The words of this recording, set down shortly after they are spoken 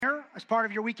as part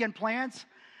of your weekend plans.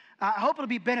 I hope it'll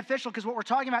be beneficial because what we're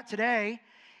talking about today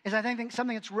is, I think,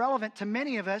 something that's relevant to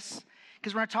many of us,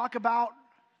 because we're going to talk about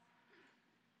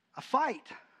a fight.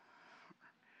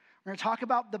 We're going to talk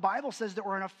about, the Bible says that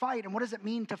we're in a fight, and what does it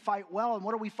mean to fight well, and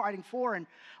what are we fighting for? And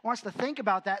I want us to think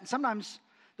about that. And sometimes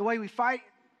the way we fight,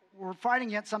 we're fighting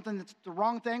against something that's the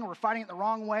wrong thing, or we're fighting it the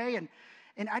wrong way.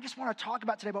 And I just want to talk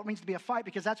about today what it means to be a fight,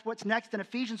 because that's what's next in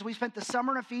Ephesians. We spent the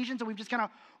summer in Ephesians, and we've just kind of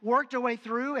worked our way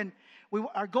through. And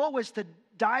our goal was to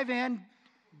dive in,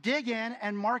 dig in,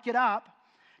 and mark it up,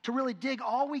 to really dig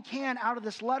all we can out of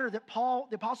this letter that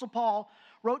the Apostle Paul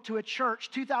wrote to a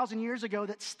church 2,000 years ago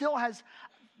that still has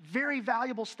very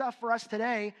valuable stuff for us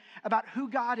today about who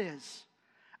God is.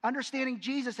 Understanding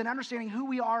Jesus and understanding who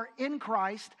we are in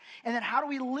Christ, and then how do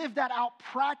we live that out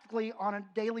practically on a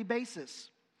daily basis.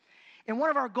 And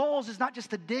one of our goals is not just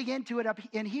to dig into it up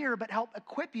in here, but help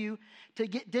equip you to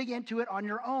dig into it on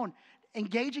your own.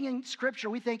 Engaging in Scripture,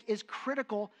 we think, is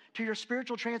critical to your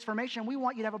spiritual transformation. We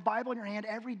want you to have a Bible in your hand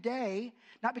every day,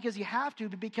 not because you have to,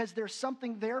 but because there's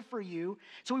something there for you.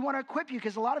 So we want to equip you,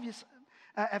 because a lot of you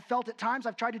have felt at times,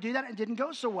 I've tried to do that and it didn't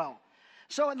go so well.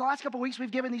 So in the last couple of weeks,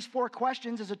 we've given these 4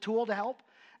 questions as a tool to help,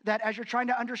 that as you're trying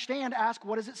to understand, ask,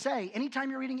 what does it say? Anytime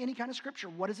you're reading any kind of Scripture,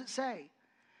 what does it say?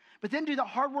 But then do the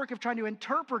hard work of trying to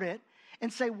interpret it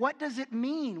and say, what does it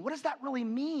mean? What does that really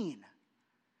mean?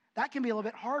 That can be a little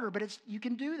bit harder, but you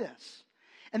can do this.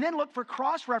 And then look for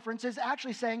cross-references,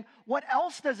 actually saying, what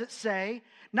else does it say?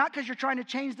 Not because you're trying to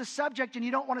change the subject and you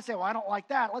don't want to say, well, I don't like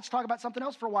that. Let's talk about something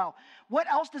else for a while. What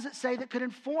else does it say that could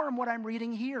inform what I'm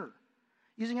reading here?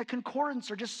 Using a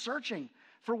concordance or just searching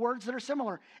for words that are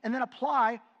similar. And then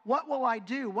apply, what will I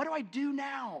do? What do I do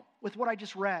now with what I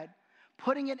just read?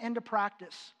 Putting it into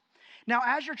practice. Now,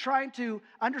 as you're trying to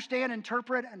understand,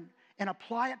 interpret, and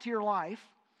apply it to your life,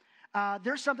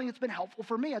 there's something that's been helpful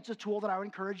for me. It's a tool that I would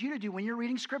encourage you to do. When you're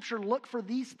reading Scripture, look for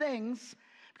these things,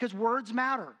 because words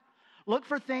matter. Look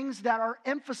for things that are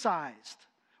emphasized.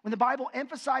 When the Bible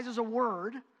emphasizes a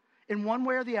word in one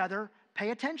way or the other,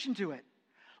 pay attention to it.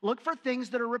 Look for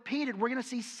things that are repeated. We're going to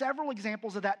see several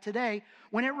examples of that today.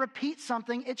 When it repeats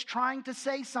something, it's trying to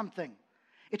say something.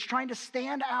 It's trying to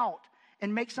stand out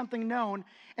and make something known.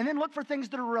 And then look for things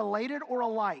that are related or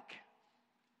alike.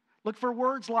 Look for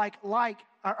words like,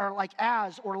 or like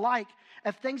as, or like,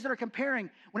 of things that are comparing.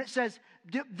 When it says,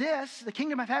 this, the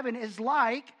kingdom of heaven is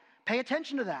like, pay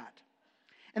attention to that.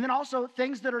 And then also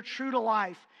things that are true to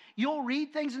life. You'll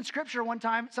read things in Scripture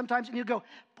sometimes, and you'll go,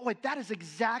 boy, that is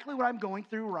exactly what I'm going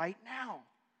through right now.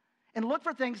 And look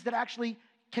for things that actually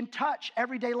can touch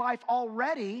everyday life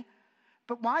already.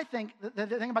 But the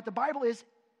thing about the Bible is,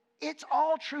 it's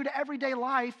all true to everyday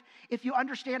life if you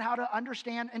understand how to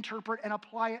understand, interpret, and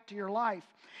apply it to your life.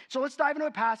 So let's dive into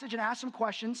a passage and ask some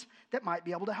questions that might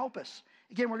be able to help us.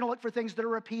 Again, we're going to look for things that are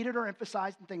repeated or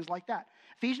emphasized and things like that.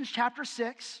 Ephesians chapter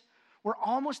 6. We're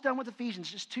almost done with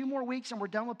Ephesians. Just 2 more weeks and we're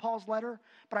done with Paul's letter.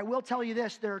 But I will tell you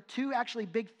this, there are 2 actually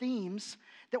big themes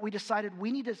that we decided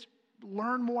we need to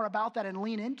learn more about that and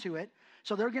lean into it.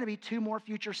 So there are going to be 2 more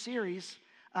future series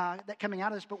that coming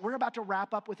out of this. But we're about to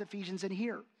wrap up with Ephesians in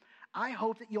here. I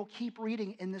hope that you'll keep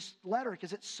reading in this letter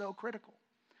because it's so critical.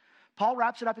 Paul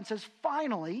wraps it up and says,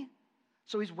 finally,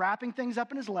 so he's wrapping things up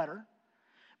in his letter,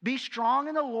 be strong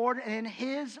in the Lord and in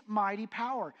His mighty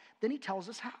power. Then he tells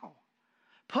us how.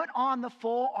 Put on the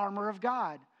full armor of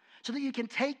God so that you can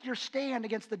take your stand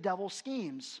against the devil's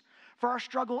schemes. For our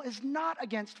struggle is not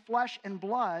against flesh and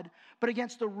blood, but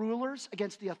against the rulers,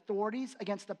 against the authorities,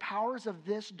 against the powers of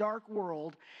this dark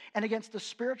world, and against the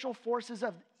spiritual forces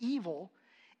of evil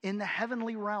in the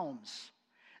heavenly realms.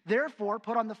 Therefore,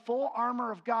 put on the full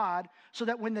armor of God so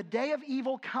that when the day of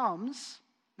evil comes,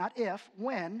 not if,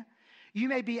 when, you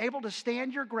may be able to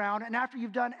stand your ground, and after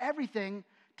you've done everything,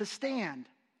 to stand.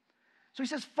 So he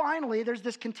says, finally, there's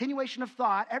this continuation of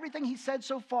thought. Everything he said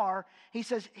so far, he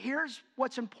says, here's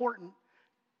what's important.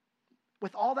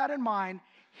 With all that in mind,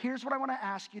 here's what I want to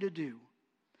ask you to do.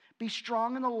 Be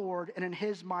strong in the Lord and in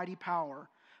His mighty power.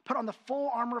 Put on the full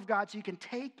armor of God so you can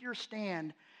take your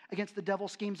stand against the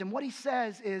devil's schemes. And what he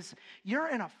says is, you're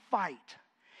in a fight.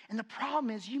 And the problem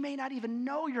is, you may not even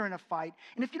know you're in a fight.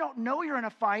 And if you don't know you're in a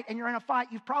fight and you're in a fight,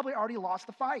 you've probably already lost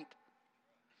the fight.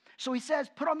 So he says,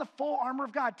 put on the full armor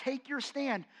of God. Take your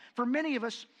stand. For many of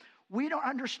us, we don't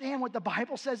understand what the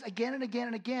Bible says again and again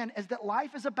and again, is that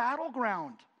life is a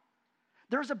battleground.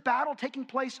 There's a battle taking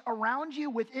place around you,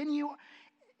 within you.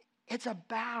 It's a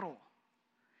battle.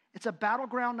 It's a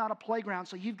battleground, not a playground,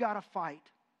 so you've got to fight.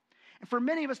 And for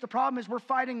many of us, the problem is we're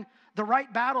fighting the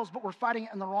right battles, but we're fighting it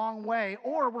in the wrong way.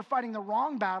 Or we're fighting the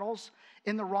wrong battles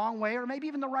in the wrong way, or maybe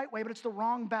even the right way, but it's the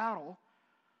wrong battle.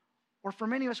 Or for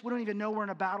many of us, we don't even know we're in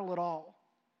a battle at all.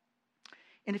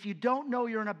 And if you don't know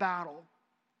you're in a battle,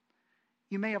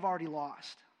 you may have already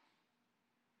lost.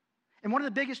 And one of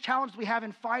the biggest challenges we have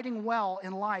in fighting well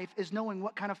in life is knowing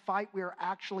what kind of fight we are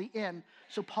actually in.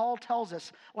 So Paul tells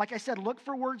us, like I said, look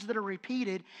for words that are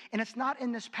repeated. And it's not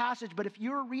in this passage, but if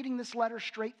you're reading this letter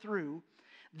straight through,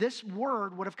 this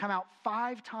word would have come out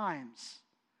 5 times.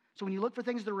 So when you look for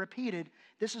things that are repeated,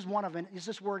 this is one of them. Is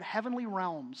this word heavenly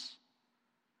realms.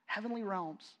 Heavenly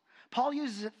realms. Paul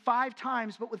uses it 5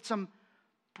 times, but with some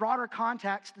broader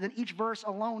context than each verse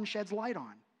alone sheds light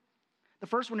on. The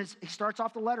first one is, he starts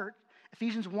off the letter,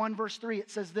 Ephesians 1, verse 3.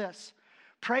 It says this: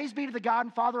 Praise be to the God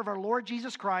and Father of our Lord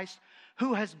Jesus Christ,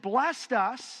 who has blessed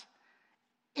us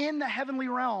in the heavenly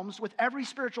realms with every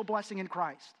spiritual blessing in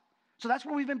Christ. So that's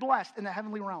where we've been blessed, in the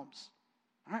heavenly realms.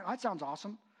 All right, well, that sounds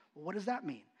awesome. Well, what does that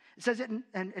mean? It says it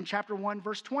in chapter 1,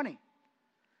 verse 20.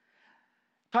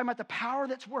 Talking about the power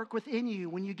that's work within you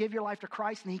when you give your life to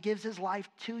Christ and he gives his life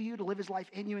to you to live his life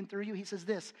in you and through you. He says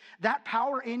this: that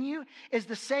power in you is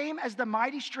the same as the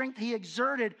mighty strength he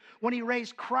exerted when he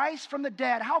raised Christ from the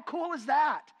dead. How cool is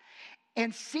that?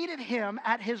 And seated him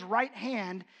at his right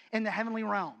hand in the heavenly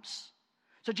realms.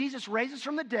 So Jesus raises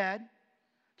from the dead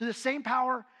through the same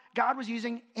power God was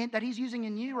using, that he's using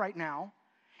in you right now.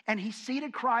 And he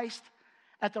seated Christ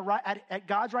at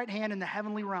God's right hand in the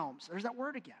heavenly realms. There's that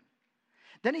word again.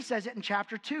 Then he says it in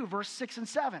chapter 2, verse 6 and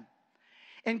 7.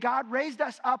 And God raised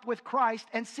us up with Christ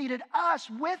and seated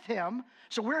us with him.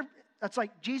 So that's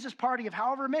like Jesus' party of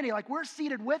however many, like we're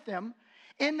seated with him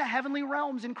in the heavenly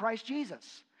realms in Christ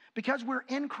Jesus. Because we're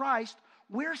in Christ,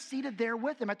 we're seated there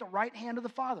with him at the right hand of the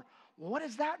Father. Well, what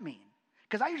does that mean?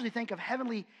 Because I usually think of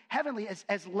heavenly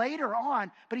as later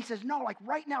on, but he says, no, like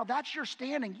right now, that's your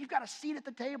standing. You've got a seat at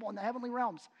the table in the heavenly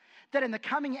realms. That in the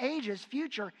coming ages,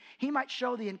 future, he might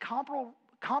show the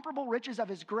incomparable riches of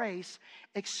his grace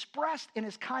expressed in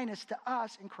his kindness to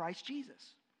us in Christ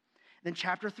Jesus. Then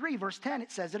chapter 3, verse 10,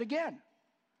 it says it again.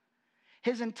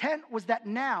 His intent was that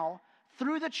now,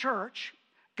 through the church,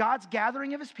 God's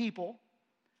gathering of his people,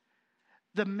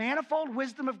 the manifold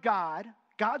wisdom of God,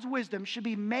 God's wisdom, should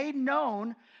be made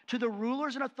known to the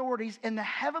rulers and authorities in the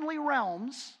heavenly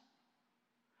realms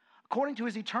according to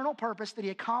his eternal purpose that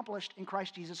he accomplished in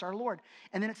Christ Jesus our Lord.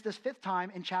 And then it's this 5th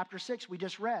time in chapter 6 we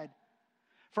just read.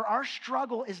 For our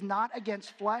struggle is not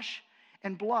against flesh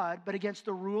and blood, but against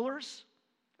the rulers,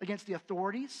 against the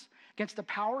authorities, against the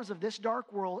powers of this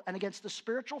dark world, and against the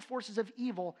spiritual forces of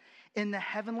evil in the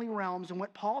heavenly realms. And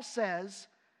what Paul says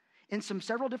in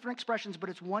several different expressions, but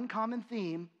it's one common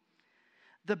theme: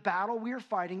 the battle we are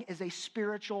fighting is a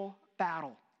spiritual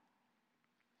battle.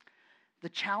 The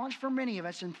challenge for many of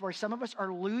us, and for some of us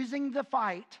are losing the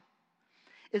fight,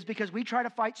 is because we try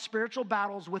to fight spiritual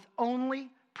battles with only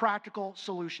practical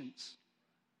solutions.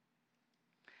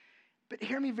 But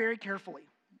hear me very carefully.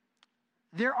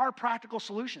 There are practical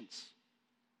solutions.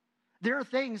 There are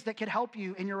things that can help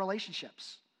you in your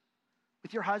relationships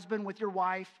with your husband, with your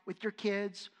wife, with your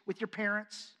kids, with your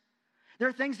parents. There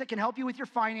are things that can help you with your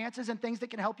finances and things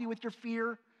that can help you with your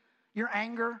fear, your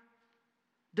anger,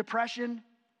 depression,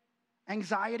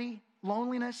 anxiety,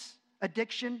 loneliness,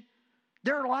 addiction.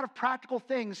 There are a lot of practical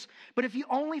things, but if you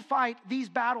only fight these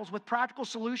battles with practical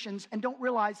solutions and don't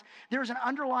realize there's an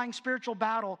underlying spiritual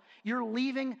battle, you're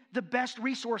leaving the best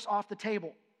resource off the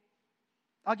table.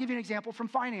 I'll give you an example from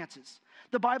finances.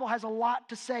 The Bible has a lot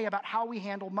to say about how we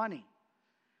handle money.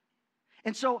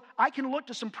 And so I can look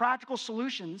to some practical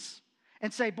solutions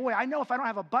and say, boy, I know if I don't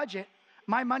have a budget,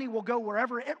 my money will go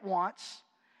wherever it wants.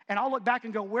 And I'll look back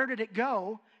and go, where did it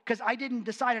go? Because I didn't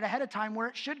decide it ahead of time where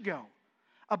it should go.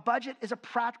 A budget is a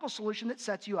practical solution that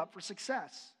sets you up for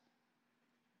success.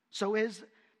 So is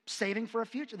saving for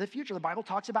the future. The Bible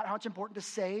talks about how it's important to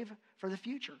save for the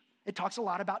future. It talks a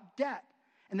lot about debt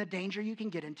and the danger you can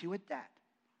get into with debt.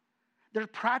 There are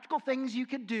practical things you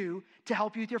could do to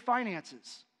help you with your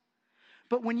finances.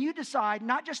 But when you decide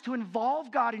not just to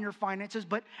involve God in your finances,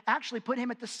 but actually put him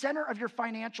at the center of your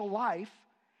financial life,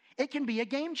 it can be a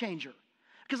game changer.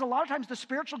 Because a lot of times the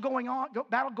spiritual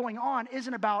battle going on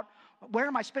isn't about where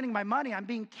am I spending my money? I'm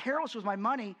being careless with my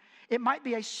money. It might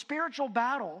be a spiritual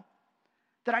battle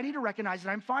that I need to recognize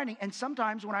that I'm fighting. And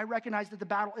sometimes when I recognize that the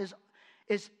battle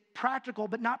is practical,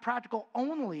 but not practical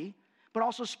only, but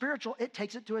also spiritual, it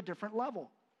takes it to a different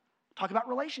level. Talk about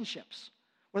relationships,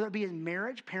 whether it be in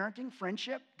marriage, parenting,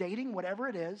 friendship, dating, whatever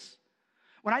it is.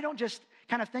 When I don't just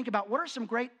kind of think about what are some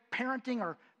great parenting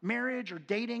or marriage or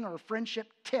dating or friendship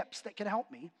tips that can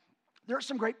help me, there are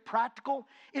some great practical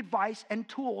advice and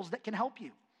tools that can help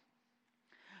you.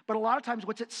 But a lot of times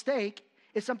what's at stake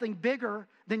is something bigger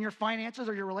than your finances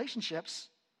or your relationships.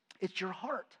 It's your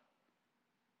heart.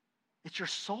 It's your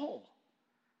soul.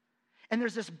 And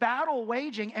there's this battle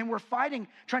waging, and we're fighting,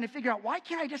 trying to figure out, why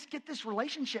can't I just get this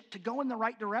relationship to go in the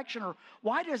right direction? Or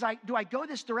why do I go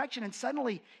this direction and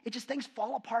suddenly things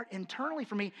fall apart internally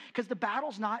for me? Because the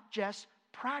battle's not just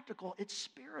practical, it's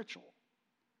spiritual.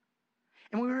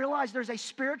 And we realize there's a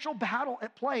spiritual battle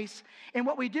at place. And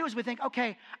what we do is we think,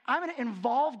 okay, I'm going to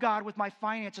involve God with my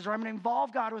finances, or I'm going to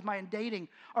involve God with my dating,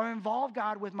 or involve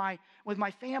God with my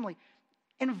family.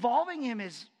 Involving him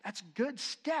that's a good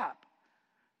step.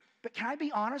 But can I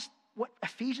be honest? What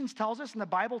Ephesians tells us and the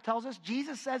Bible tells us,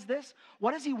 Jesus says this.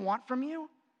 What does he want from you?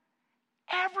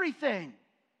 Everything.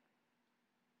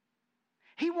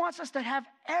 He wants us to have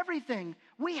everything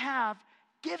we have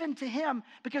given to him,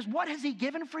 because what has he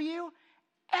given for you?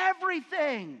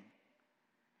 Everything.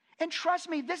 And trust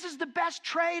me, this is the best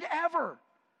trade ever.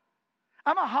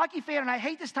 I'm a hockey fan, and I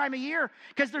hate this time of year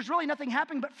because there's really nothing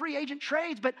happening but free agent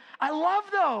trades, but I love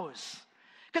those.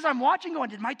 Because I'm watching going,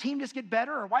 did my team just get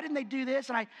better? Or why didn't they do this?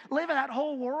 And I live in that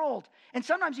whole world. And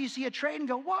sometimes you see a trade and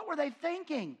go, what were they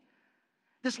thinking?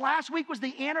 This last week was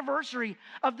the anniversary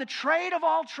of the trade of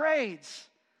all trades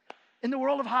in the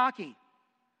world of hockey.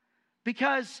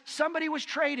 Because somebody was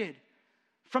traded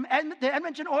from the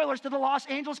Edmonton Oilers to the Los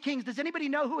Angeles Kings. Does anybody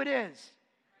know who it is?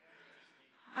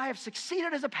 I have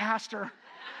succeeded as a pastor.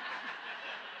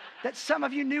 That some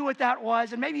of you knew what that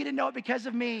was, and maybe you didn't know it because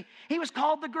of me. He was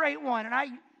called the Great One, and I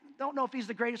don't know if he's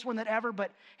the greatest one that ever, but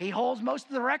he holds most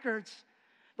of the records.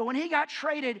 But when he got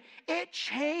traded, it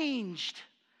changed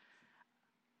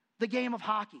the game of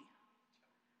hockey.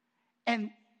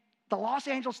 And the Los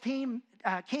Angeles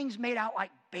Kings made out like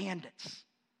bandits.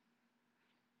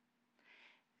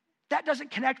 That doesn't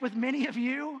connect with many of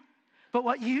you. But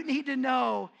what you need to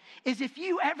know is, if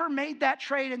you ever made that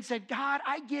trade and said, God,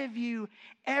 I give you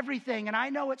everything, and I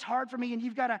know it's hard for me, and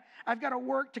I've got to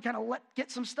work to kind of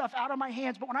get some stuff out of my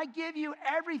hands, but when I give you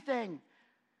everything,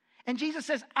 and Jesus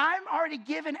says, I'm already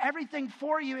given everything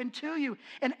for you and to you,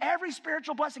 and every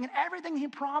spiritual blessing and everything he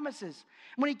promises.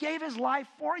 When he gave his life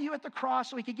for you at the cross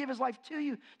so he could give his life to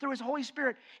you through his Holy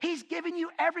Spirit, he's given you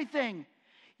everything.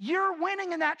 You're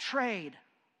winning in that trade.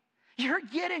 You're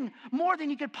getting more than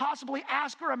you could possibly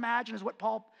ask or imagine, is what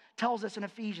Paul tells us in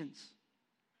Ephesians.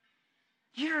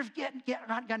 You've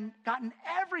gotten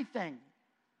everything.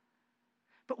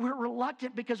 But we're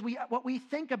reluctant because what we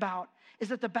think about is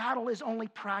that the battle is only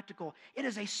practical. It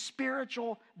is a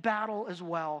spiritual battle as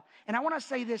well. And I want to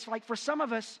say this, like for some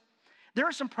of us, there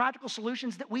are some practical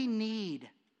solutions that we need.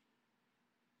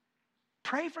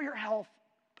 Pray for your health,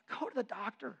 but go to the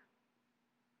doctor.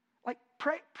 Like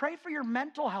pray for your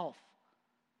mental health.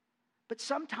 But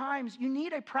sometimes you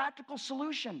need a practical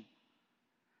solution.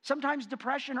 Sometimes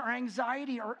depression or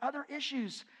anxiety or other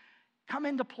issues come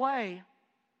into play,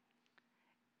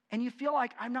 and you feel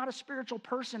like, I'm not a spiritual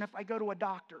person if I go to a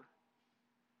doctor,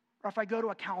 or if I go to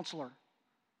a counselor,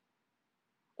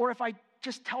 or if I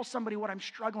just tell somebody what I'm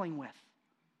struggling with.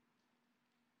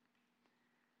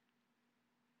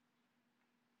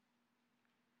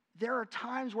 There are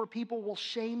times where people will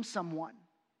shame someone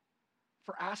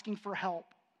for asking for help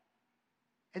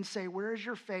and say, where is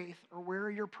your faith, or where are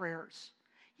your prayers?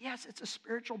 Yes, it's a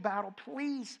spiritual battle.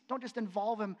 Please don't just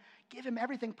involve him. Give him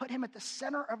everything. Put him at the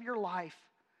center of your life.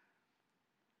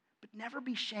 But never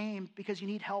be shamed because you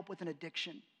need help with an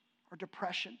addiction or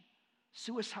depression,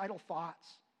 suicidal thoughts.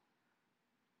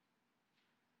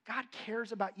 God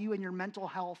cares about you and your mental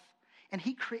health, and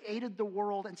he created the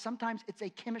world, and sometimes it's a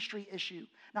chemistry issue,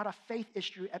 not a faith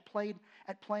issue at playing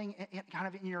kind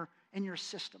of in your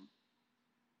system.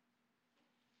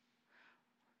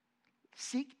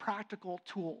 Seek practical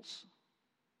tools.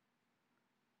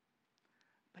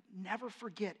 But never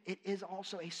forget, it is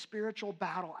also a spiritual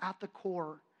battle at the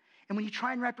core. And when you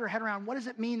try and wrap your head around, what does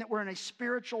it mean that we're in a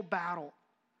spiritual battle?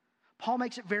 Paul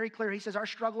makes it very clear. He says, our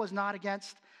struggle is not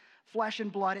against flesh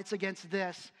and blood, it's against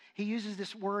this. He uses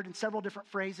this word in several different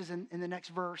phrases in the next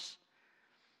verse,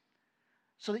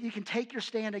 so that you can take your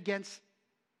stand against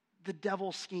the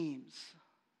devil's schemes,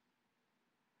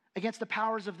 against the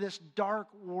powers of this dark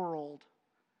world,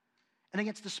 and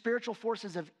against the spiritual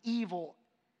forces of evil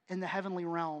in the heavenly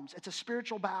realms. It's a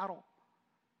spiritual battle.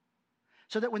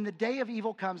 So that when the day of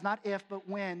evil comes, not if, but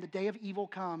when the day of evil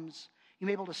comes, you'll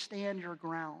be able to stand your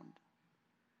ground.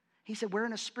 He said, we're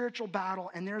in a spiritual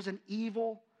battle, and there's an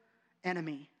evil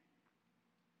enemy.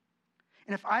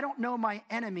 And if I don't know my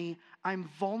enemy, I'm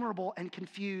vulnerable and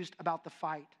confused about the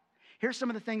fight. Here's some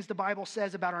of the things the Bible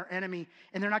says about our enemy,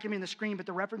 and they're not going to be on the screen, but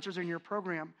the references are in your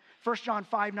program. 1 John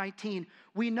 5:19,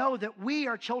 we know that we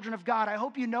are children of God. I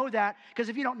hope you know that, because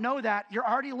if you don't know that, you're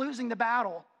already losing the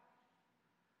battle.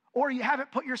 Or you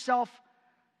haven't put yourself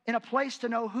in a place to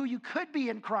know who you could be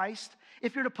in Christ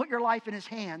if you're to put your life in his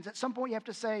hands. At some point you have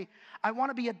to say, I want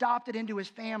to be adopted into his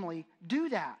family. Do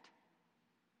that.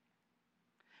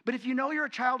 But if you know you're a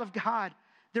child of God,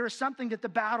 there is something that the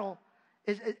battle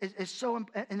is so,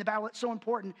 in the battle it's so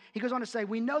important. He goes on to say,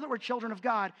 we know that we're children of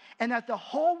God and that the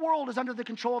whole world is under the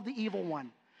control of the evil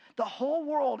one. The whole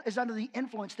world is under the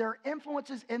influence. There are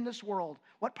influences in this world.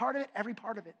 What part of it? Every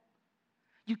part of it.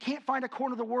 You can't find a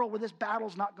corner of the world where this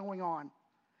battle's not going on.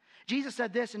 Jesus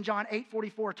said this in John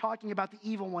 8:44, talking about the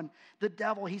evil one, the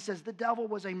devil. He says, the devil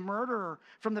was a murderer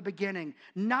from the beginning,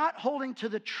 not holding to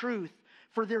the truth,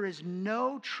 for there is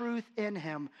no truth in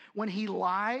him. When he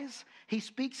lies, he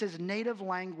speaks his native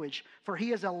language, for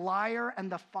he is a liar and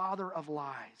the father of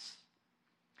lies.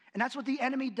 And that's what the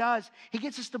enemy does. He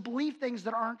gets us to believe things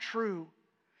that aren't true.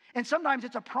 And sometimes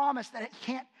it's a promise that it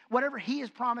can't, whatever he is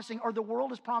promising or the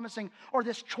world is promising or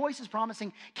this choice is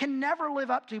promising can never live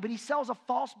up to. But he sells a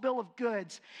false bill of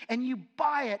goods and you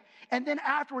buy it. And then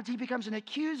afterwards he becomes an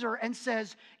accuser and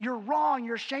says, you're wrong,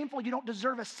 you're shameful, you don't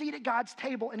deserve a seat at God's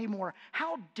table anymore.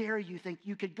 How dare you think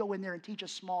you could go in there and teach a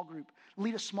small group,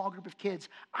 lead a small group of kids?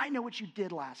 I know what you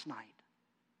did last night.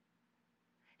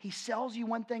 He sells you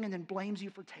one thing and then blames you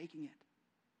for taking it.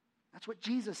 That's what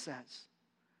Jesus says.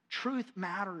 Truth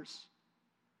matters.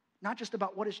 Not just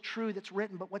about what is true that's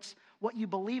written, but what you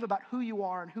believe about who you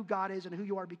are and who God is and who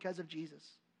you are because of Jesus.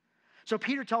 So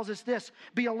Peter tells us this,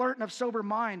 be alert and of sober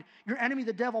mind. Your enemy,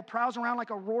 the devil, prowls around like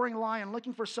a roaring lion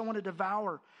looking for someone to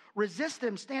devour. Resist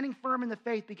him, standing firm in the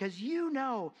faith, because you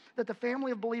know that the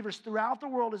family of believers throughout the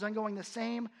world is undergoing the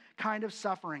same kind of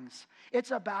sufferings.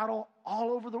 It's a battle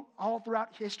all throughout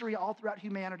history, all throughout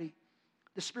humanity.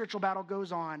 The spiritual battle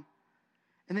goes on.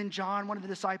 And then John, one of the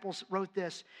disciples, wrote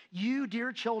this, you,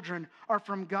 dear children, are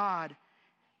from God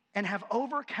and have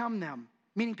overcome them,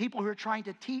 meaning people who are trying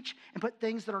to teach and put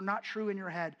things that are not true in your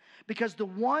head, because the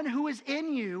one who is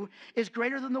in you is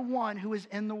greater than the one who is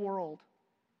in the world.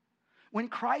 When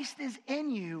Christ is in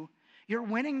you, you're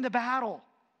winning the battle.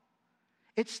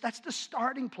 That's the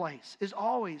starting place, is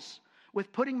always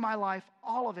with putting my life,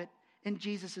 all of it, in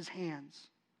Jesus' hands.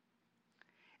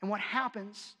 And what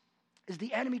happens is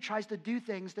the enemy tries to do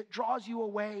things that draws you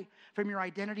away from your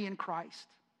identity in Christ,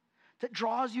 that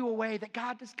draws you away,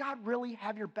 does God really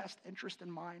have your best interest in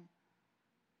mind?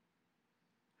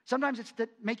 Sometimes it's to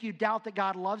make you doubt that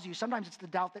God loves you. Sometimes it's the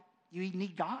doubt that you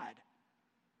need God.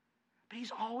 But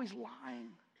he's always lying.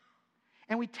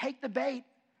 And we take the bait,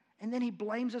 and then he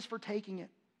blames us for taking it.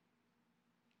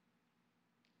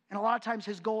 And a lot of times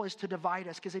his goal is to divide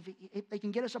us, because if they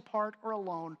can get us apart or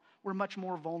alone, we're much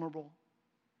more vulnerable.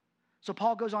 So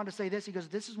Paul goes on to say this. He goes,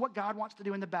 this is what God wants to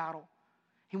do in the battle.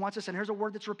 He wants us, and here's a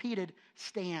word that's repeated,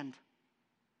 stand.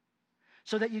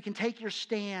 So that you can take your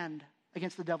stand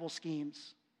against the devil's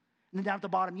schemes. And then down at the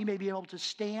bottom, you may be able to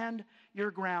stand your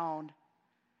ground,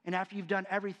 and after you've done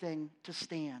everything, to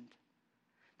stand.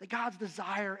 That God's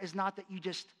desire is not that you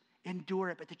just endure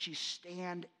it, but that you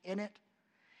stand in it.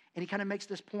 And he kind of makes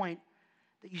this point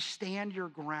that you stand your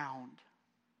ground.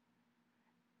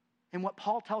 And what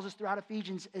Paul tells us throughout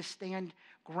Ephesians is stand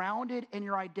grounded in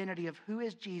your identity of who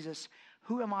is Jesus,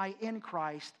 who am I in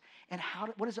Christ, and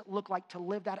what does it look like to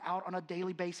live that out on a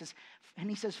daily basis. And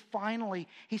he says, finally,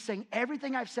 he's saying,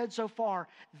 everything I've said so far,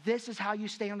 this is how you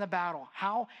stay in the battle.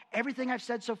 How? Everything I've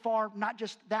said so far, not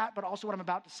just that, but also what I'm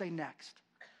about to say next.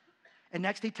 And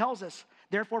next he tells us,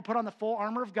 therefore put on the full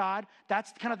armor of God.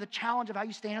 That's kind of the challenge of how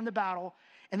you stand in the battle.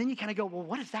 And then you kind of go, well,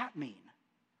 what does that mean?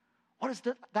 What does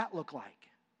that look like?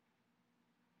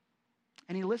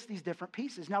 And he lists these different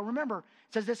pieces. Now remember,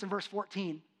 it says this in verse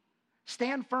 14.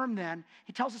 Stand firm then.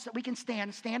 He tells us that we can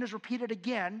stand. Stand is repeated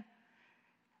again.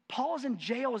 Paul is in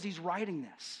jail as he's writing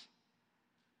this.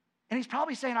 And he's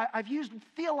probably saying, I've used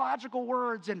theological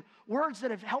words and words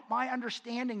that have helped my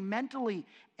understanding mentally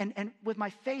and with my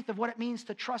faith of what it means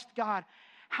to trust God.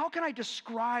 How can I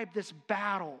describe this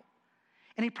battle?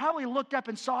 And he probably looked up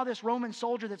and saw this Roman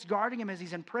soldier that's guarding him as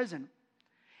he's in prison.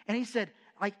 And he said,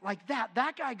 like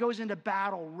that guy goes into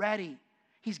battle ready.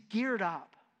 He's geared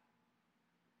up.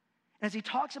 And as he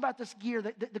talks about this gear,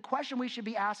 the question we should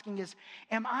be asking is,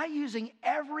 am I using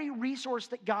every resource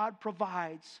that God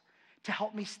provides to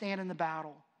help me stand in the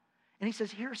battle? And he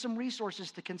says, here are some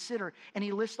resources to consider. And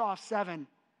he lists off 7. And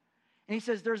he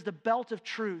says, there's the belt of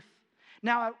truth.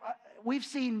 Now, we've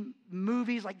seen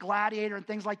movies like Gladiator and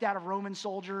things like that of Roman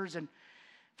soldiers. And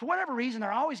for whatever reason,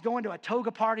 they're always going to a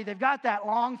toga party. They've got that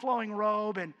long flowing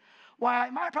robe. And while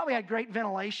it might probably had great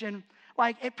ventilation,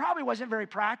 it probably wasn't very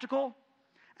practical.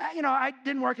 I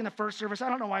didn't work in the first service. I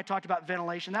don't know why I talked about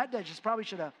ventilation. That day just probably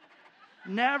should have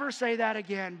never say that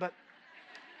again. But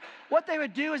what they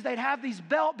would do is they'd have these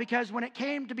belts because when it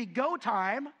came to be go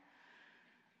time,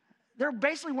 they're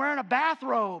basically wearing a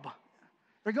bathrobe.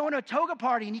 They're going to a toga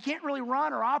party, and you can't really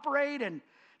run or operate, and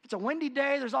if it's a windy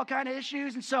day, there's all kind of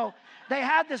issues. And so they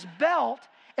had this belt,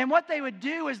 and what they would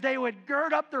do is they would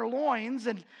gird up their loins,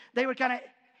 and they would kind of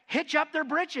hitch up their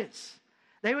britches.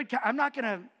 I'm not going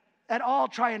to at all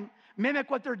try and mimic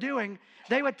what they're doing.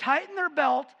 They would tighten their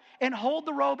belt and hold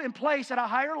the robe in place at a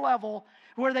higher level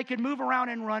where they could move around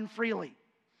and run freely.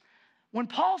 When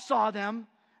Paul saw them,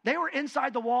 they were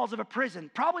inside the walls of a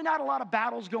prison. Probably not a lot of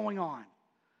battles going on.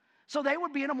 So they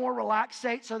would be in a more relaxed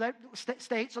state, so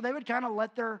they would kind of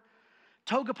let their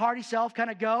toga party self kind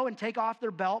of go and take off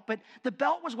their belt. But the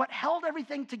belt was what held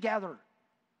everything together.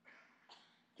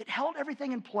 It held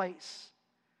everything in place.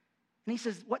 And he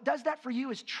says, what does that for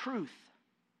you is truth.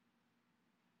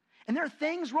 And there are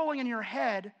things rolling in your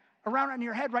head, around in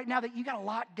your head right now that you got to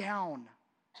lock down.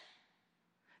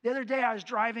 The other day I was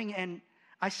driving and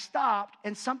I stopped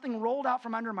and something rolled out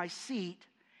from under my seat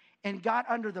and got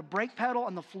under the brake pedal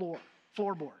and the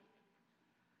floorboard.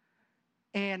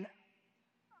 And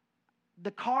the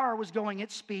car was going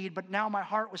its speed, but now my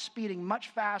heart was speeding much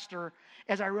faster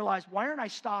as I realized, why aren't I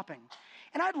stopping?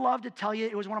 And I'd love to tell you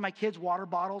it was one of my kids' water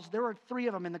bottles. There were 3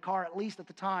 of them in the car, at least at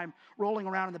the time, rolling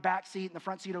around in the back seat and the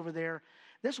front seat over there.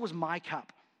 This was my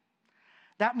cup.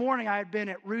 That morning, I had been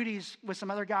at Rudy's with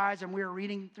some other guys, and we were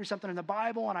reading through something in the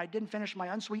Bible, and I didn't finish my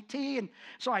unsweet tea, and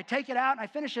so I take it out, and I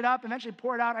finish it up, eventually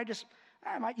pour it out.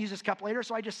 I might use this cup later,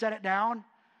 so I just set it down,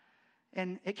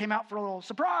 and it came out for a little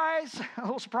surprise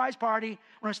party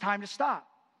when it was time to stop,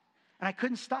 and I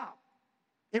couldn't stop.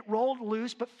 It rolled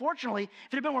loose, but fortunately,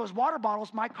 if it had been one of those water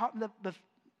bottles, the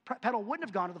pedal wouldn't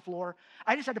have gone to the floor.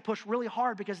 I just had to push really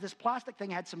hard because this plastic thing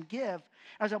had some give.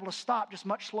 I was able to stop just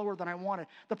much slower than I wanted.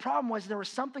 The problem was there was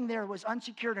something there that was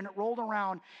unsecured, and it rolled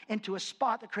around into a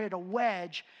spot that created a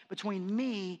wedge between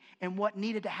me and what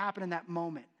needed to happen in that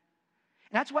moment.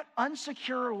 And that's what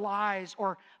unsecure lies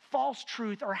or false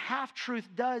truth or half-truth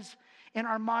does in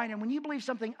our mind. And when you believe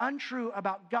something untrue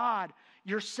about God,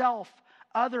 yourself,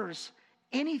 others,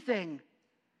 anything,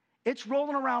 it's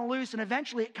rolling around loose, and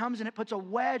eventually it comes and it puts a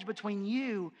wedge between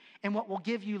you and what will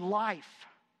give you life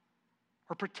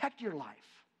or protect your life.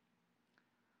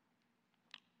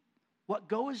 What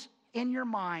goes in your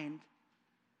mind,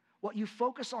 what you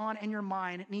focus on in your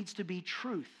mind, it needs to be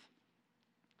truth.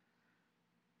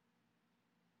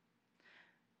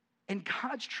 And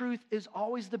God's truth is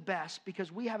always the best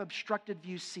because we have obstructed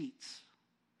view seats.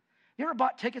 You ever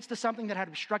bought tickets to something that had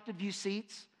obstructed view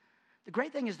seats? The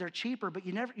great thing is they're cheaper, but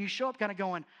you show up kind of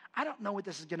going, I don't know what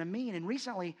this is going to mean. And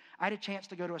recently, I had a chance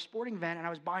to go to a sporting event, and I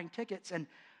was buying tickets, and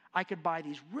I could buy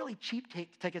these really cheap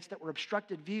tickets that were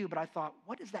obstructed view, but I thought,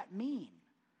 what does that mean?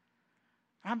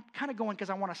 And I'm kind of going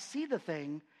because I want to see the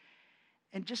thing,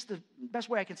 and just the best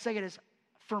way I can say it is,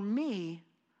 for me,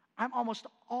 I'm almost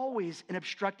always in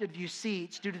obstructed view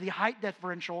seats due to the height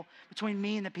differential between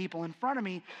me and the people in front of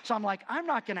me. So I'm like, I'm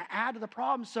not going to add to the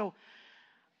problem, so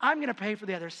I'm going to pay for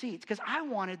the other seats because I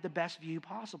wanted the best view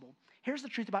possible. Here's the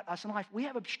truth about us in life. We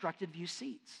have obstructed view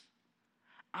seats.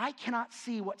 I cannot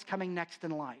see what's coming next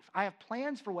in life. I have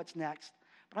plans for what's next,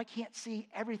 but I can't see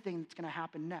everything that's going to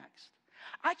happen next.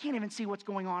 I can't even see what's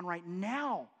going on right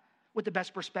now with the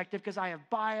best perspective because I have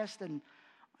biased and,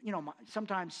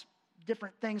 sometimes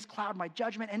different things cloud my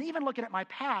judgment. And even looking at my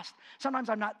past, sometimes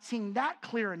I'm not seeing that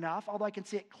clear enough, although I can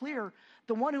see it clear.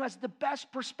 The one who has the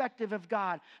best perspective of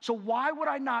God. So why would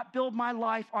I not build my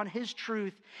life on his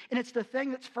truth? And it's the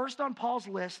thing that's first on Paul's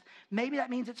list. Maybe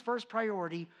that means it's first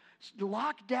priority.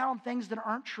 Lock down things that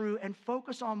aren't true and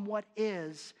focus on what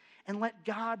is, and let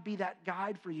God be that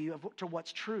guide for you to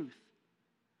what's truth.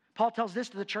 Paul tells this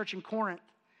to the church in Corinth.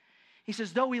 He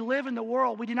says, though we live in the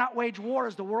world, we do not wage war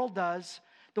as the world does.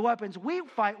 The weapons we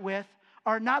fight with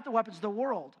are not the weapons of the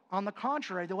world. On the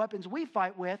contrary, the weapons we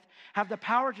fight with have the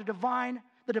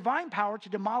divine power to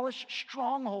demolish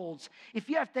strongholds. If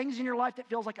you have things in your life that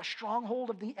feels like a stronghold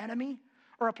of the enemy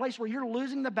or a place where you're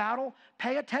losing the battle,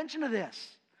 pay attention to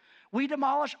this. We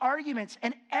demolish arguments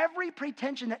and every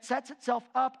pretension that sets itself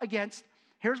up against,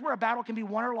 here's where a battle can be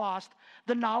won or lost,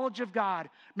 the knowledge of God.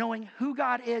 Knowing who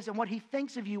God is and what he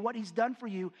thinks of you, what he's done for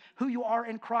you, who you are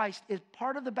in Christ is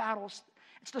part of the battles.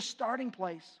 It's the starting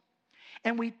place.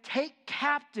 And we take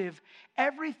captive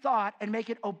every thought and make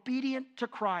it obedient to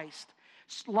Christ.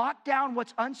 Lock down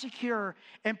what's unsecure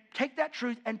and take that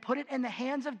truth and put it in the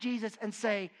hands of Jesus and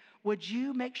say, would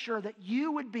you make sure that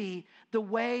you would be the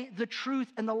way, the truth,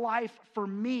 and the life for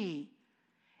me,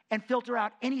 and filter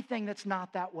out anything that's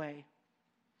not that way.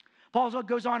 Paul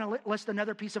goes on and lists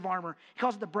another piece of armor. He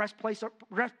calls it the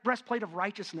breastplate of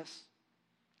righteousness.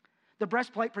 The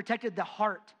breastplate protected the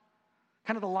heart,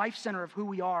 kind of the life center of who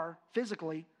we are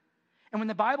physically. And when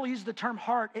the Bible uses the term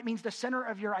heart, it means the center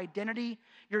of your identity,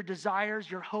 your desires,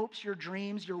 your hopes, your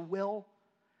dreams, your will.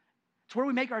 It's where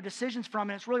we make our decisions from,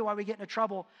 and it's really why we get into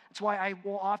trouble. That's why I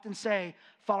will often say,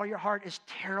 follow your heart is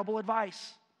terrible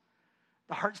advice.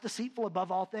 The heart's deceitful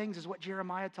above all things, is what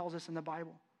Jeremiah tells us in the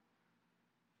Bible.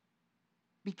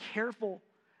 Be careful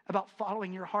about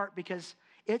following your heart because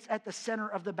it's at the center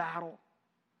of the battle.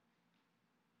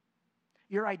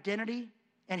 Your identity,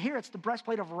 and here it's the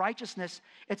breastplate of righteousness.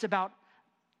 It's about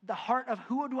the heart of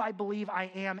who do I believe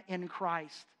I am in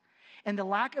Christ. And the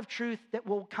lack of truth that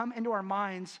will come into our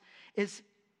minds is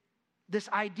this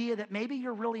idea that maybe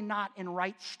you're really not in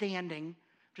right standing,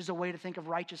 which is a way to think of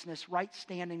righteousness, right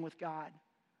standing with God.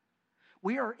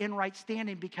 We are in right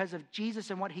standing because of Jesus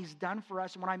and what he's done for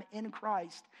us. And when I'm in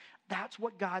Christ, that's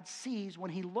what God sees when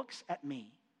he looks at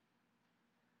me.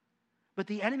 But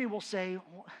the enemy will say,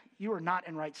 well, you are not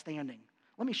in right standing.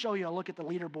 Let me show you a look at the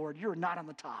leaderboard. You're not on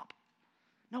the top.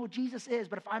 No, Jesus is,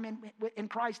 but if I'm in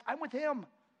Christ, I'm with him.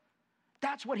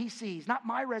 That's what he sees, not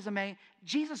my resume,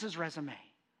 Jesus' resume.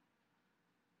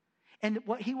 And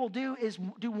what he will do is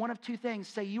do one of two things.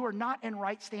 Say, you are not in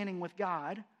right standing with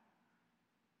God.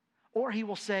 Or he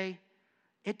will say,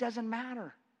 it doesn't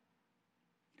matter.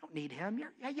 You don't need him.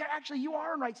 You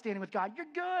are in right standing with God. You're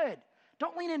good.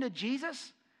 Don't lean into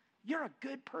Jesus. You're a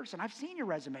good person. I've seen your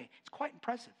resume. It's quite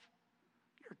impressive.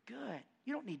 You're good.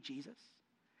 You don't need Jesus.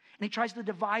 And he tries to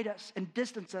divide us and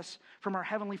distance us from our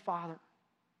Heavenly Father.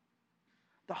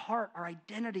 The heart, our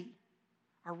identity,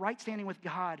 our right standing with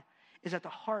God is at the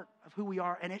heart of who we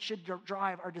are, and it should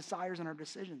drive our desires and our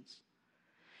decisions.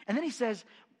 And then he says,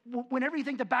 whenever you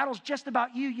think the battle's just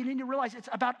about you, you need to realize it's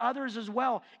about others as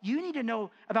well. You need to know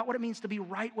about what it means to be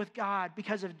right with God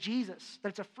because of Jesus, that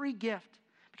it's a free gift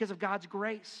because of God's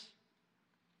grace.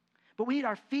 But we need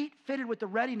our feet fitted with the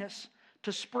readiness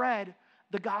to spread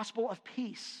the gospel of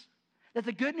peace. That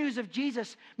the good news of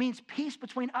Jesus means peace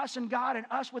between us and God and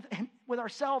us with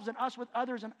ourselves and us with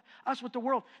others and us with the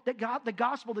world. That God, the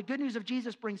gospel, the good news of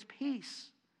Jesus brings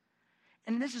peace.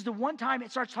 And this is the one time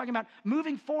it starts talking about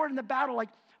moving forward in the battle, like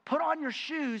put on your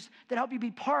shoes that help you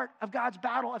be part of God's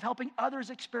battle of helping others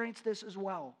experience this as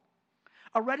well.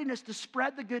 A readiness to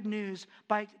spread the good news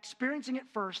by experiencing it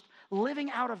first,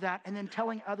 living out of that, and then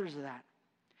telling others of that.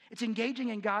 It's engaging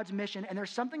in God's mission, and there's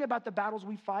something about the battles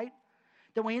we fight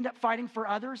that we end up fighting for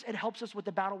others. It helps us with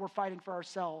the battle we're fighting for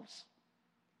ourselves.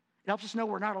 It helps us know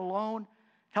we're not alone. It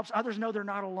helps others know they're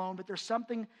not alone, but there's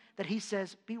something that he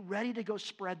says, be ready to go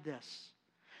spread this.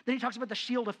 Then he talks about the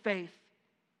shield of faith.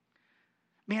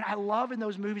 Man, I love in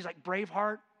those movies like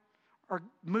Braveheart or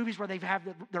movies where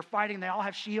they're fighting and they all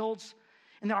have shields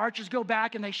and the archers go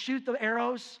back and they shoot the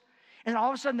arrows and all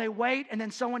of a sudden they wait and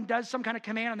then someone does some kind of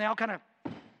command and they all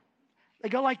they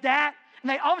go like that.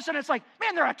 And all of a sudden it's like,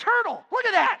 man, they're a turtle. Look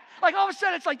at that. Like all of a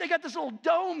sudden it's like they got this little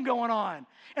dome going on.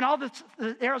 And all the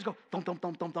arrows go thump, thump,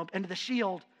 thump, thump, thump into the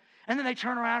shield. And then they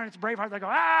turn around and it's Braveheart. They go,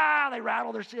 they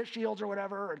rattle their shields or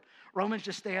whatever. And Romans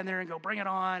just stand there and go, bring it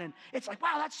on. And it's like,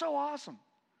 wow, that's so awesome.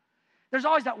 There's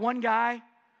always that one guy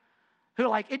who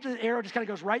the arrow just kind of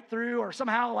goes right through or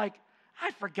somehow I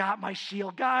forgot my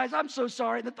shield, guys. I'm so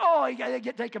sorry.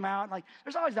 Take him out. And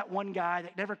there's always that one guy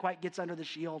that never quite gets under the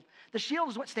shield. The shield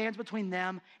is what stands between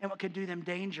them and what could do them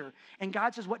danger. And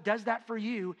God says what does that for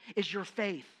you is your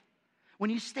faith.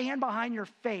 When you stand behind your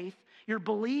faith, your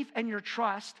belief and your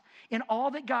trust in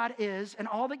all that God is and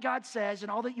all that God says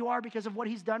and all that you are because of what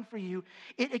he's done for you,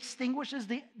 it extinguishes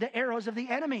the arrows of the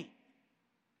enemy.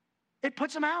 It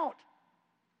puts them out.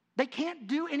 They can't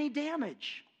do any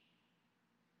damage.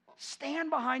 Stand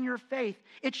behind your faith.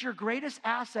 It's your greatest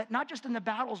asset, not just in the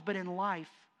battles, but in life.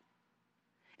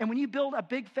 And when you build a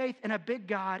big faith in a big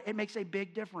God, it makes a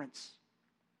big difference.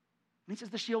 And he says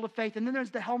the shield of faith. And then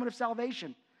there's the helmet of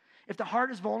salvation. If the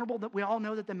heart is vulnerable, that we all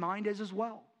know that the mind is as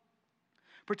well.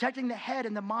 Protecting the head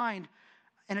and the mind,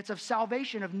 and it's of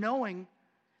salvation, of knowing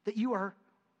that you are,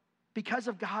 because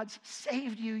of God's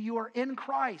saved you, you are in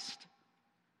Christ.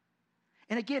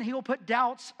 And again, he will put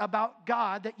doubts about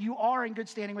God, that you are in good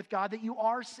standing with God, that you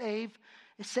are saved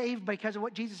because of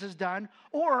what Jesus has done,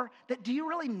 or that do you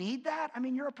really need that? I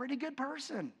mean, you're a pretty good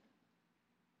person.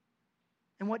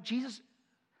 And what Jesus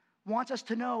wants us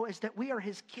to know is that we are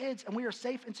his kids and we are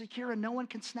safe and secure and no one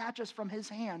can snatch us from his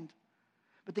hand.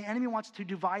 But the enemy wants to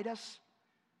divide us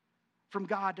from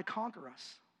God to conquer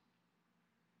us.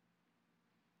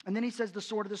 And then he says the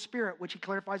sword of the Spirit, which he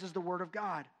clarifies as the word of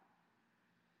God.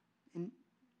 And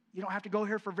you don't have to go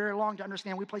here for very long to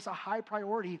understand we place a high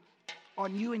priority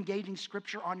on you engaging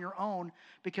Scripture on your own,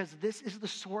 because this is the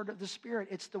sword of the Spirit.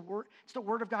 It's the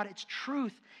Word of God. It's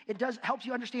truth. It helps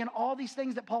you understand all these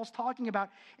things that Paul's talking about.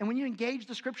 And when you engage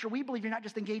the Scripture, we believe you're not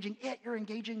just engaging it, you're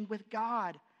engaging with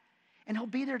God. And He'll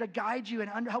be there to guide you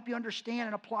and help you understand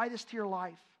and apply this to your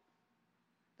life.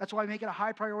 That's why we make it a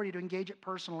high priority to engage it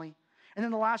personally. And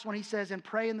then the last one, he says, and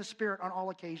pray in the Spirit on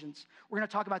all occasions. We're going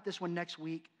to talk about this one next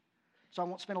week, so I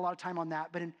won't spend a lot of time on that.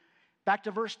 But back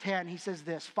to verse 10, he says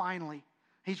this, finally.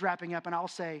 He's wrapping up, and I'll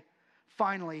say,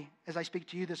 finally, as I speak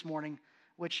to you this morning,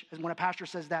 which when a pastor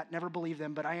says that, never believe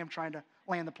them, but I am trying to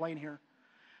land the plane here.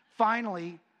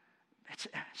 Finally, it's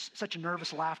such a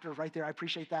nervous laughter right there. I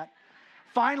appreciate that.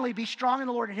 Finally, be strong in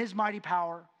the Lord and His mighty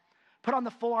power. Put on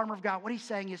the full armor of God. What he's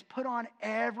saying is put on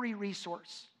every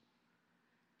resource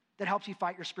that helps you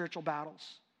fight your spiritual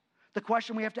battles. The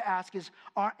question we have to ask is,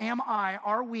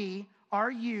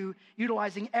 are you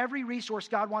utilizing every resource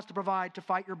God wants to provide to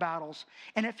fight your battles?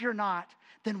 And if you're not,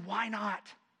 then why not?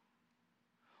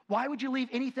 Why would you leave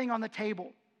anything on the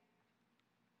table?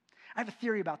 I have a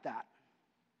theory about that.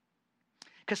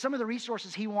 Because some of the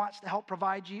resources He wants to help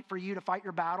provide for you to fight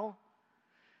your battle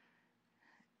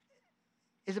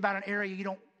is about an area you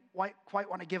don't quite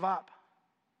want to give up.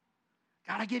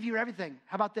 God, I give you everything.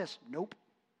 How about this? Nope,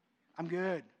 I'm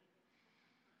good.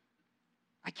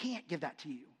 I can't give that to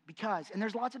you because, and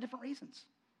there's lots of different reasons.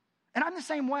 And I'm the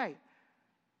same way.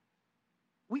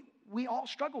 We all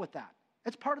struggle with that.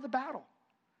 It's part of the battle.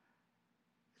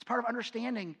 It's part of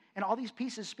understanding, and all these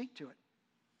pieces speak to it.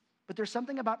 But there's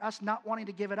something about us not wanting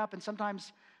to give it up, and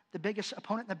sometimes the biggest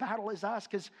opponent in the battle is us,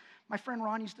 because my friend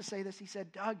Ron used to say this. He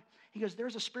said, Doug, he goes,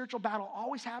 there's a spiritual battle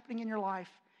always happening in your life.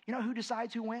 You know who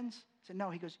decides who wins? I said, no.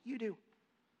 He goes, you do.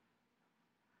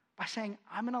 By saying,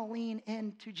 I'm going to lean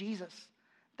into Jesus.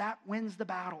 That wins the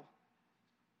battle.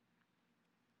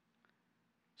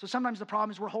 So sometimes the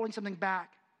problem is we're holding something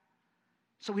back.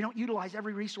 So we don't utilize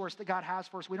every resource that God has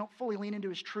for us. We don't fully lean into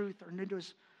His truth or into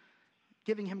His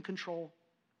giving Him control.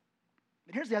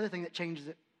 But here's the other thing that changes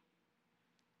it.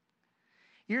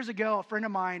 Years ago, a friend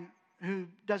of mine who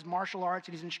does martial arts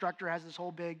and he's an instructor, has this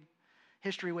whole big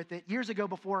history with it. Years ago,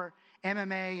 before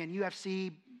MMA and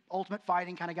UFC, Ultimate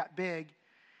Fighting kind of got big,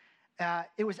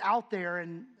 it was out there,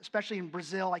 and especially in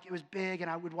Brazil, like it was big,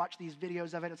 and I would watch these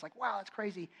videos of it. It's like, wow, that's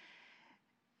crazy.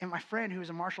 And my friend, who was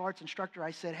a martial arts instructor, I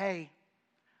said, hey,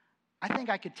 I think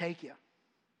I could take you.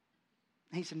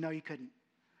 And he said, no, you couldn't.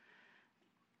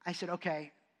 I said,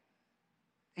 okay.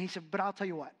 And he said, but I'll tell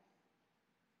you what.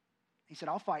 He said,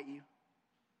 I'll fight you.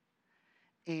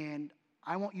 And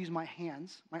I won't use my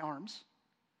hands, my arms.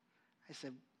 I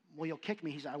said, well, you'll kick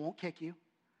me. He said, I won't kick you,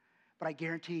 but I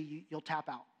guarantee you'll tap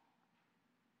out.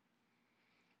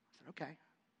 I said, okay. And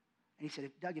he said,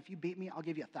 Doug, if you beat me, I'll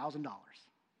give you $1,000.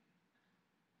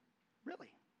 Really?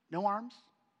 No arms?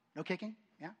 No kicking?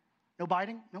 Yeah? No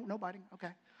biting? No biting.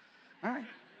 Okay. All right.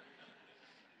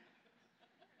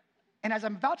 And as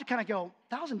I'm about to kind of go,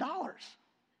 $1,000,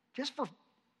 just for,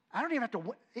 I don't even have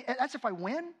to, that's if I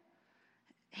win.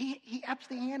 He ups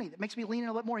the ante. That makes me lean in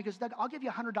a little more. He goes, Doug, I'll give you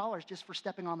 $100 just for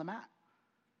stepping on the mat.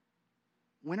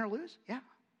 Win or lose? Yeah.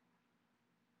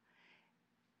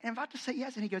 And I'm about to say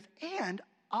yes. And he goes, and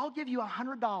I'll give you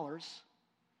 $100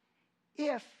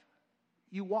 if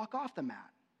you walk off the mat.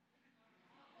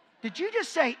 Did you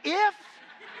just say if?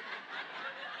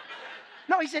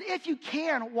 No, he said, if you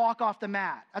can walk off the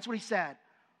mat. That's what he said.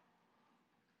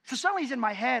 So suddenly he's in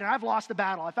my head, and I've lost the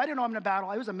battle. If I didn't know I'm in a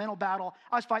battle, it was a mental battle.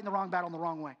 I was fighting the wrong battle in the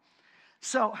wrong way.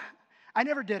 So I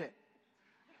never did it.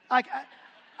 Like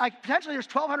potentially there's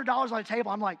 $1,200 on the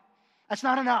table. I'm like, that's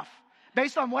not enough.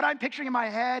 Based on what I'm picturing in my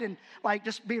head and like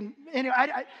just being, anyway,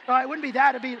 it wouldn't be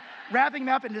that. It'd be wrapping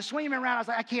me up and just swinging me around. I was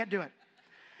like, I can't do it.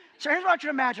 So here's what I want you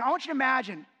to imagine. I want you to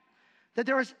imagine that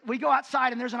we go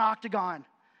outside and there's an octagon.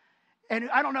 And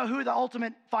I don't know who the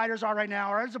ultimate fighters are right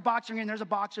now, or there's a boxing ring, there's a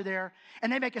boxer there, and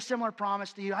they make a similar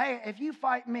promise to you. Hey, if you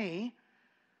fight me,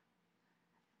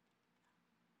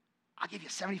 I'll give you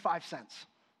 75 cents.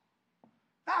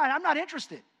 I'm not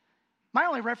interested. My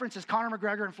only reference is Conor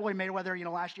McGregor and Floyd Mayweather,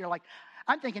 last year. Like,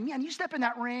 I'm thinking, man, you step in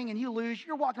that ring and you lose,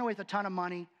 you're walking away with a ton of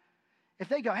money. If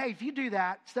they go, hey, if you do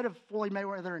that, instead of Floyd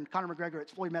Mayweather and Conor McGregor,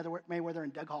 it's Floyd Mayweather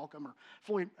and Doug Holcomb,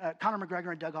 or Conor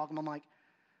McGregor and Doug Holcomb, I'm like,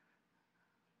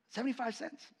 75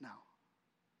 cents? No.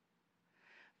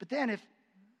 But then if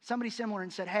somebody similar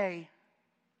and said, hey,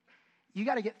 you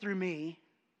got to get through me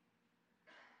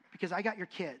because I got your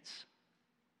kids.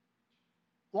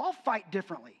 Well, I'll fight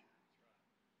differently.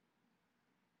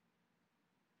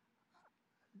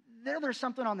 There's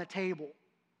something on the table.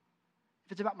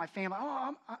 If it's about my family,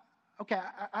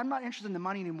 I'm not interested in the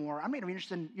money anymore. I'm not even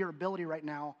interested in your ability right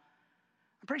now.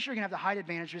 I'm pretty sure you're going to have the height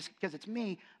advantage just because it's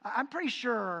me. I'm pretty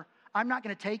sure I'm not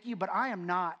going to take you, but I am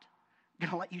not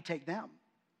going to let you take them.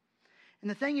 And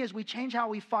the thing is, we change how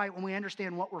we fight when we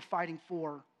understand what we're fighting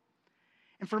for.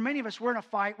 And for many of us, we're in a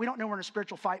fight. We don't know we're in a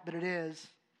spiritual fight, but it is.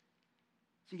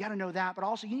 So you got to know that. But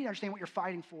also, you need to understand what you're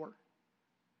fighting for.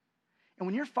 And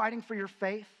when you're fighting for your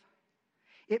faith,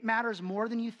 it matters more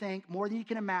than you think, more than you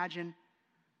can imagine.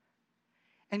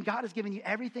 And God has given you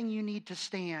everything you need to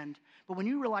stand. But when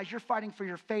you realize you're fighting for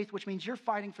your faith, which means you're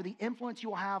fighting for the influence you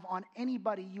will have on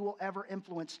anybody you will ever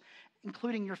influence,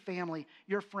 including your family,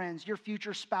 your friends, your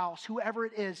future spouse, whoever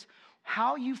it is,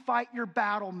 how you fight your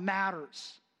battle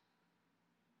matters.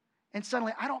 And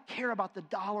suddenly, I don't care about the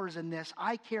dollars in this.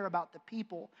 I care about the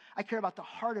people. I care about the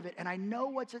heart of it, and I know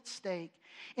what's at stake.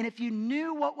 And if you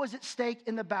knew what was at stake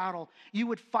in the battle, you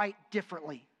would fight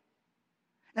differently.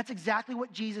 That's exactly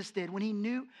what Jesus did when he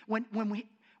knew,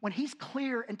 when he's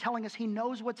clear in telling us he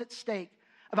knows what's at stake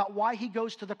about why he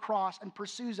goes to the cross and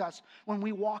pursues us when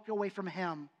we walk away from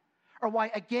him, or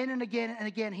why again and again and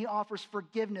again he offers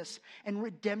forgiveness and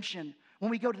redemption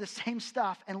when we go to the same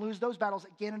stuff and lose those battles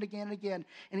again and again and again.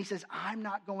 And he says, I'm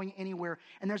not going anywhere.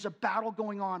 And there's a battle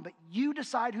going on, but you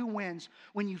decide who wins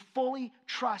when you fully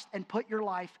trust and put your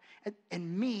life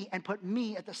in me and put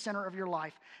me at the center of your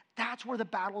life. That's where the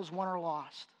battle is won or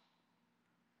lost.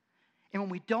 And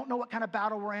when we don't know what kind of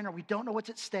battle we're in, or we don't know what's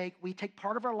at stake, we take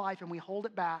part of our life and we hold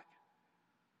it back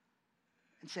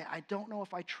and say, I don't know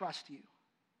if I trust you.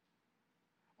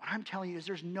 What I'm telling you is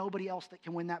there's nobody else that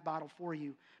can win that battle for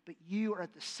you, but you are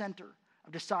at the center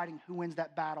of deciding who wins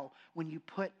that battle when you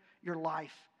put your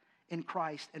life in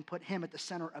Christ and put him at the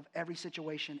center of every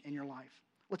situation in your life.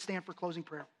 Let's stand for closing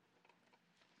prayer.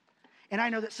 And I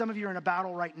know that some of you are in a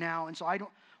battle right now, and so I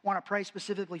don't want to pray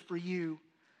specifically for you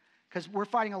because we're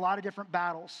fighting a lot of different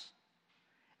battles.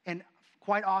 And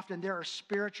quite often there are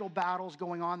spiritual battles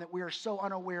going on that we are so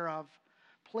unaware of.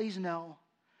 Please know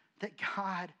that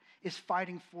God is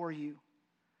fighting for you,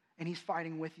 and he's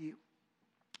fighting with you.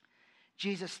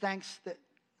 Jesus, thanks that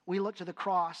we look to the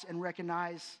cross and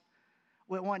recognize,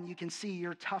 well, one, you can see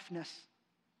your toughness,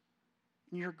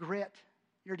 your grit,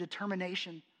 your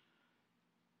determination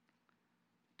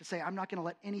to say, I'm not going to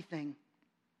let anything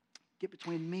get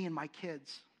between me and my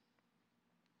kids.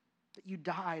 That you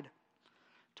died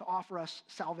to offer us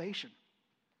salvation,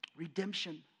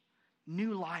 redemption,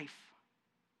 new life,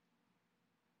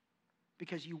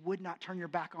 because you would not turn your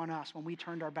back on us when we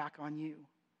turned our back on you.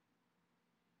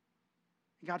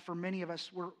 And God, for many of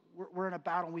us, we're in a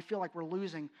battle and we feel like we're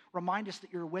losing. Remind us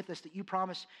that you're with us, that you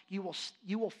promise you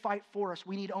will fight for us.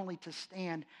 We need only to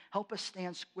stand. Help us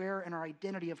stand square in our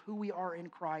identity of who we are in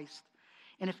Christ.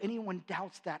 And if anyone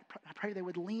doubts that, I pray they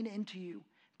would lean into you,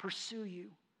 pursue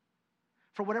you.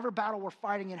 For whatever battle we're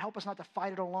fighting in, help us not to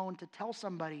fight it alone, to tell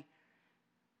somebody,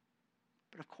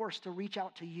 but of course to reach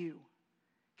out to you,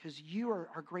 because you are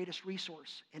our greatest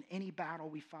resource in any battle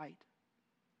we fight.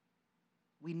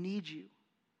 We need you.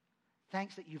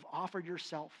 Thanks that you've offered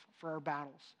yourself for our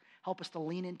battles. Help us to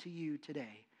lean into you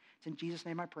today. It's in Jesus'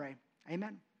 name I pray.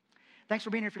 Amen. Thanks for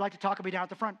being here. If you'd like to talk, I'll be down at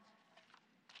the front.